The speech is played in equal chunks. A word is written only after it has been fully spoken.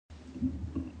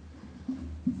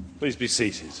Please be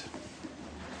seated.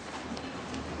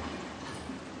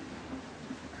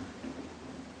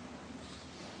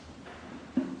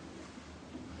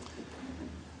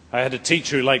 I had a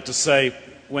teacher who liked to say,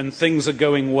 when things are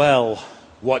going well,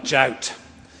 watch out.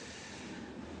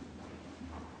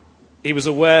 He was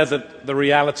aware that the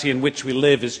reality in which we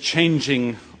live is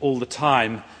changing all the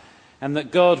time, and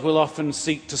that God will often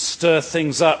seek to stir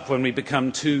things up when we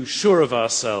become too sure of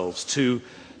ourselves, too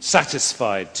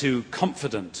satisfied, too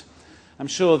confident. I'm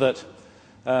sure that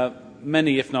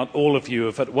many, if not all of you,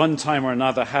 have at one time or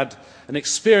another had an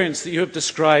experience that you have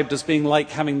described as being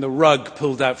like having the rug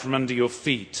pulled out from under your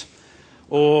feet,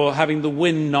 or having the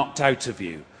wind knocked out of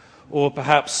you, or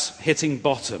perhaps hitting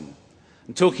bottom.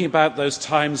 I'm talking about those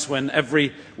times when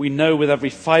we know with every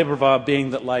fibre of our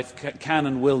being that life can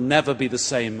and will never be the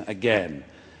same again.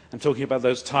 I'm talking about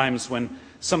those times when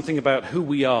something about who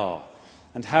we are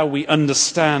and how we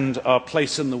understand our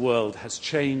place in the world has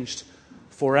changed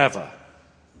forever.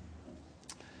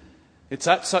 It's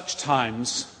at such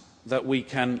times that we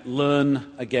can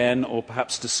learn again, or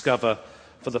perhaps discover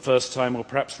for the first time, or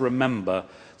perhaps remember,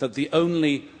 that the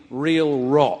only real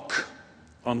rock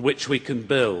on which we can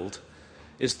build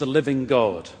is the living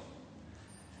God.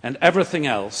 And everything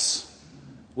else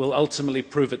will ultimately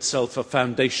prove itself a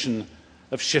foundation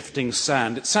of shifting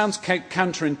sand. It sounds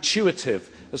counterintuitive,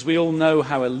 as we all know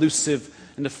how elusive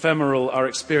and ephemeral our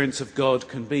experience of God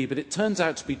can be, but it turns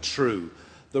out to be true.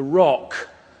 The rock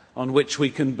on which we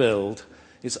can build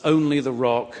is only the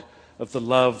rock of the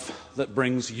love that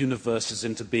brings universes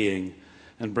into being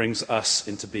and brings us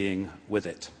into being with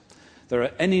it. There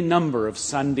are any number of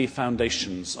sandy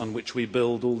foundations on which we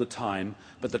build all the time,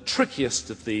 but the trickiest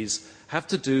of these have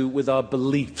to do with our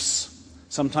beliefs,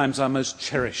 sometimes our most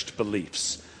cherished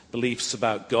beliefs. Beliefs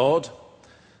about God,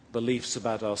 beliefs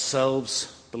about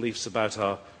ourselves, beliefs about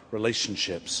our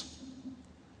relationships.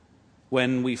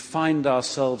 When we find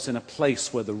ourselves in a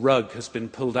place where the rug has been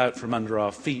pulled out from under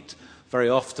our feet, very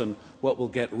often what will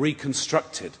get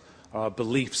reconstructed are our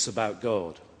beliefs about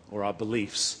God or our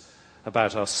beliefs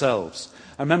about ourselves.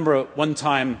 I remember at one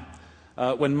time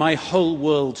when my whole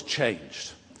world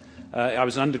changed. I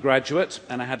was an undergraduate,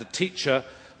 and I had a teacher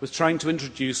who was trying to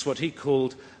introduce what he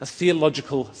called a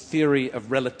theological theory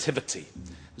of relativity.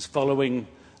 He was following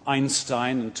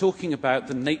Einstein and talking about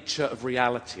the nature of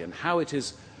reality and how it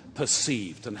is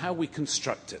perceived and how we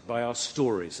construct it by our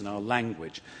stories and our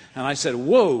language. And I said,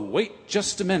 whoa, wait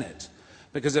just a minute,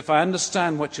 because if I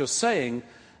understand what you're saying,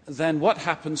 then what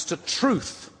happens to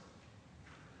truth?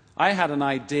 I had an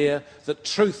idea that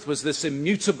truth was this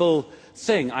immutable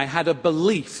thing. I had a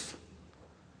belief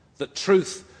that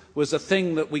truth was a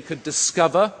thing that we could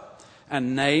discover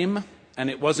and name, and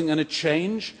it wasn't going to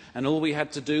change, and all we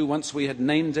had to do once we had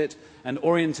named it and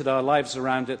oriented our lives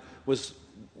around it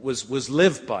was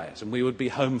live by it, and we would be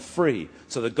home free.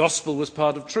 So the gospel was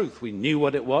part of truth. We knew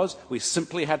what it was. We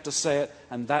simply had to say it,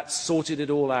 and that sorted it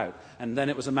all out. And then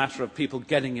it was a matter of people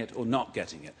getting it or not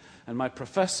getting it. And my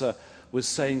professor was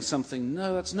saying something,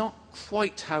 no, that's not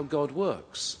quite how God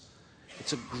works.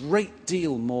 It's a great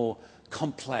deal more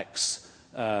complex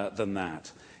than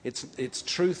that. Its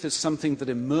truth is something that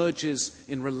emerges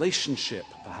in relationship,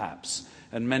 perhaps,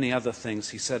 and many other things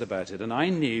he said about it. And I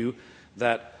knew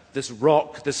that this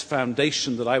rock, this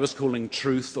foundation that I was calling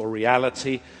truth or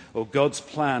reality or God's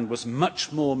plan was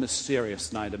much more mysterious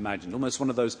than I'd imagined. Almost one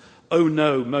of those oh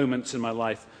no moments in my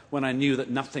life when I knew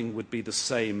that nothing would be the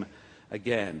same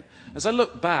again. As I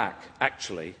look back,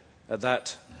 actually, at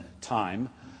that time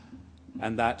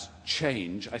and that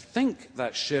change, I think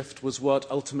that shift was what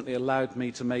ultimately allowed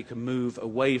me to make a move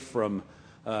away from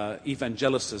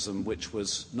evangelicism, which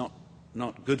was not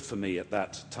good for me at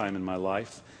that time in my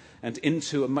life, and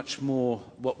into a much more,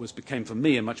 became for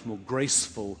me, a much more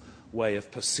graceful way of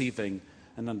perceiving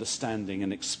and understanding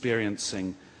and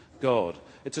experiencing God.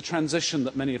 It's a transition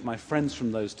that many of my friends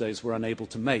from those days were unable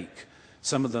to make.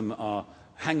 Some of them are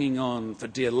hanging on for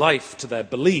dear life to their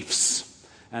beliefs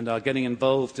and are getting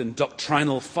involved in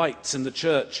doctrinal fights in the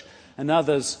church, and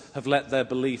others have let their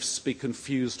beliefs be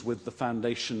confused with the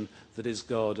foundation that is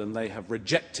God, and they have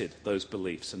rejected those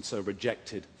beliefs and so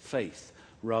rejected faith,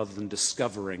 rather than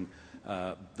discovering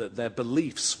that their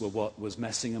beliefs were what was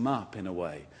messing them up in a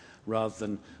way, rather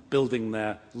than building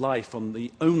their life on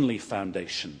the only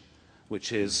foundation,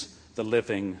 which is the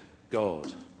living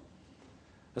God.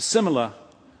 A similar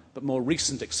but more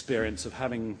recent experience of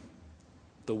having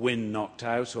the wind knocked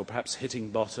out or perhaps hitting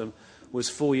bottom was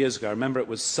 4 years ago. I remember it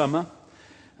was summer.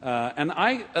 And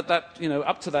I,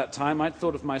 up to that time, I'd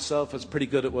thought of myself as pretty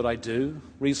good at what I do,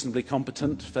 reasonably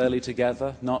competent, fairly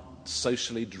together, not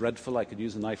socially dreadful. I could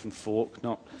use a knife and fork,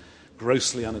 not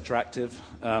grossly unattractive.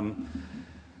 You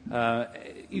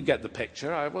get the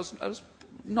picture. I was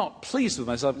not pleased with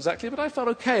myself exactly, but I felt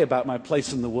okay about my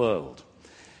place in the world.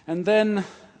 And then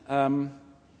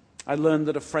I learned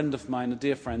that a friend of mine, a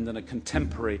dear friend and a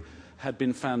contemporary, had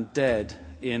been found dead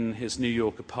in his New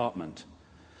York apartment.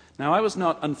 Now, I was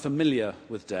not unfamiliar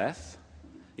with death,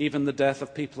 even the death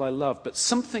of people I loved, but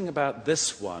something about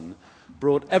this one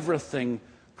brought everything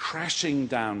crashing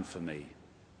down for me.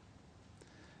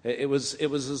 It was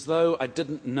as though I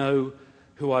didn't know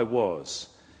who I was.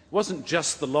 It wasn't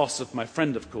just the loss of my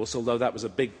friend, of course, although that was a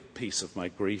big piece of my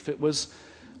grief. It was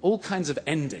all kinds of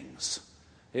endings.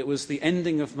 It was the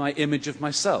ending of my image of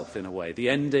myself, in a way, the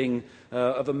ending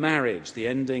of a marriage, the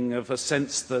ending of a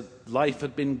sense that life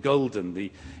had been golden,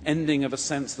 the ending of a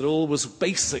sense that all was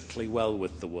basically well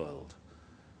with the world.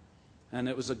 And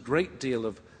it was a great deal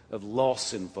of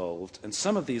loss involved, and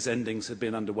some of these endings had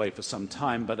been underway for some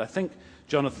time, but I think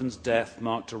Jonathan's death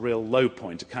marked a real low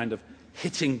point, a kind of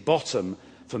hitting bottom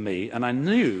for me, and I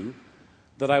knew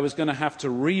that I was going to have to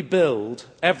rebuild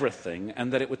everything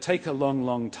and that it would take a long,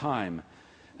 long time.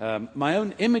 My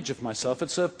own image of myself had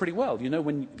served pretty well. You know,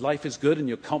 when life is good and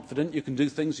you're confident, you can do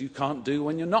things you can't do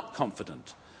when you're not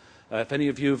confident. If any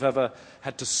of you have ever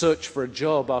had to search for a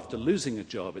job after losing a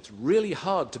job, it's really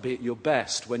hard to be at your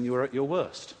best when you're at your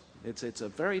worst. It's a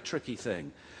very tricky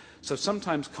thing. So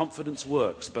sometimes confidence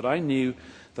works, but I knew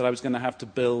that I was going to have to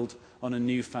build on a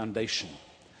new foundation.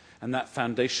 And that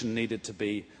foundation needed to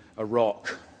be a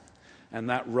rock. And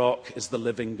that rock is the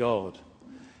living God.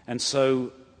 And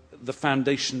so the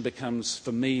foundation becomes,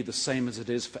 for me, the same as it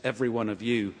is for every one of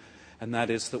you, and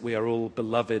that is that we are all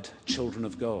beloved children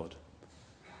of God.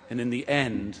 And in the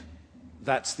end,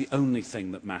 that's the only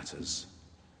thing that matters.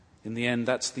 In the end,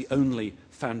 that's the only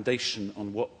foundation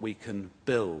on what we can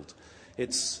build.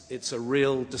 It's a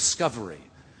real discovery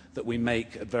that we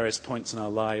make at various points in our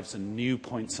lives and new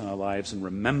points in our lives, and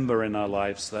remember in our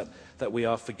lives that we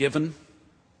are forgiven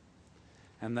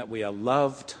and that we are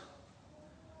loved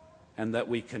and that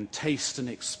we can taste and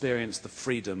experience the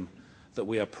freedom that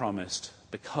we are promised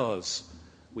because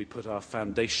we put our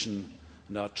foundation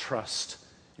and our trust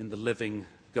in the living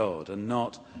God, and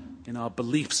not in our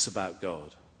beliefs about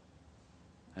God,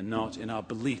 and not in our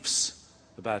beliefs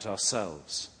about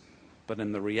ourselves, but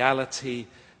in the reality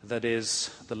that is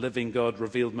the living God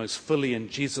revealed most fully in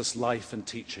Jesus' life and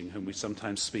teaching, whom we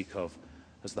sometimes speak of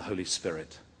as the Holy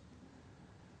Spirit.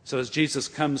 So as Jesus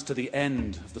comes to the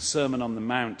end of the Sermon on the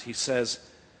Mount, he says,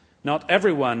 "Not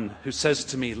everyone who says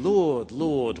to me, 'Lord,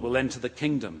 Lord,' will enter the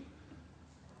kingdom.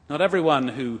 Not everyone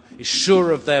who is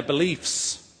sure of their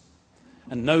beliefs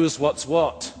and knows what's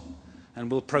what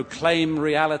and will proclaim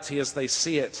reality as they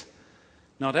see it.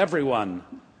 Not everyone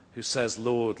who says,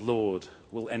 'Lord, Lord,'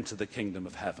 will enter the kingdom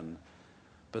of heaven,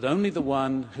 but only the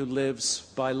one who lives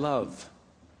by love,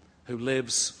 who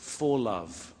lives for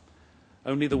love.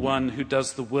 Only the one who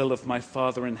does the will of my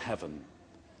Father in heaven."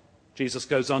 Jesus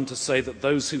goes on to say that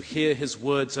those who hear his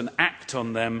words and act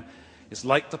on them is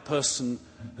like the person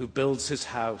who builds his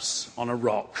house on a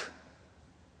rock.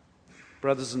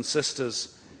 Brothers and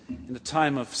sisters, in a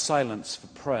time of silence for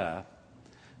prayer,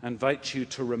 I invite you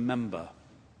to remember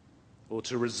or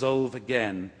to resolve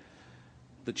again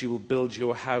that you will build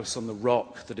your house on the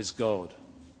rock that is God,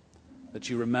 that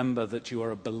you remember that you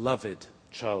are a beloved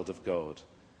child of God,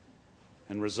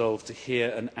 and resolve to hear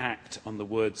and act on the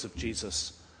words of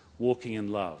Jesus, walking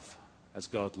in love as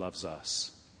God loves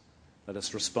us. Let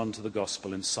us respond to the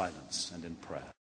gospel in silence and in prayer.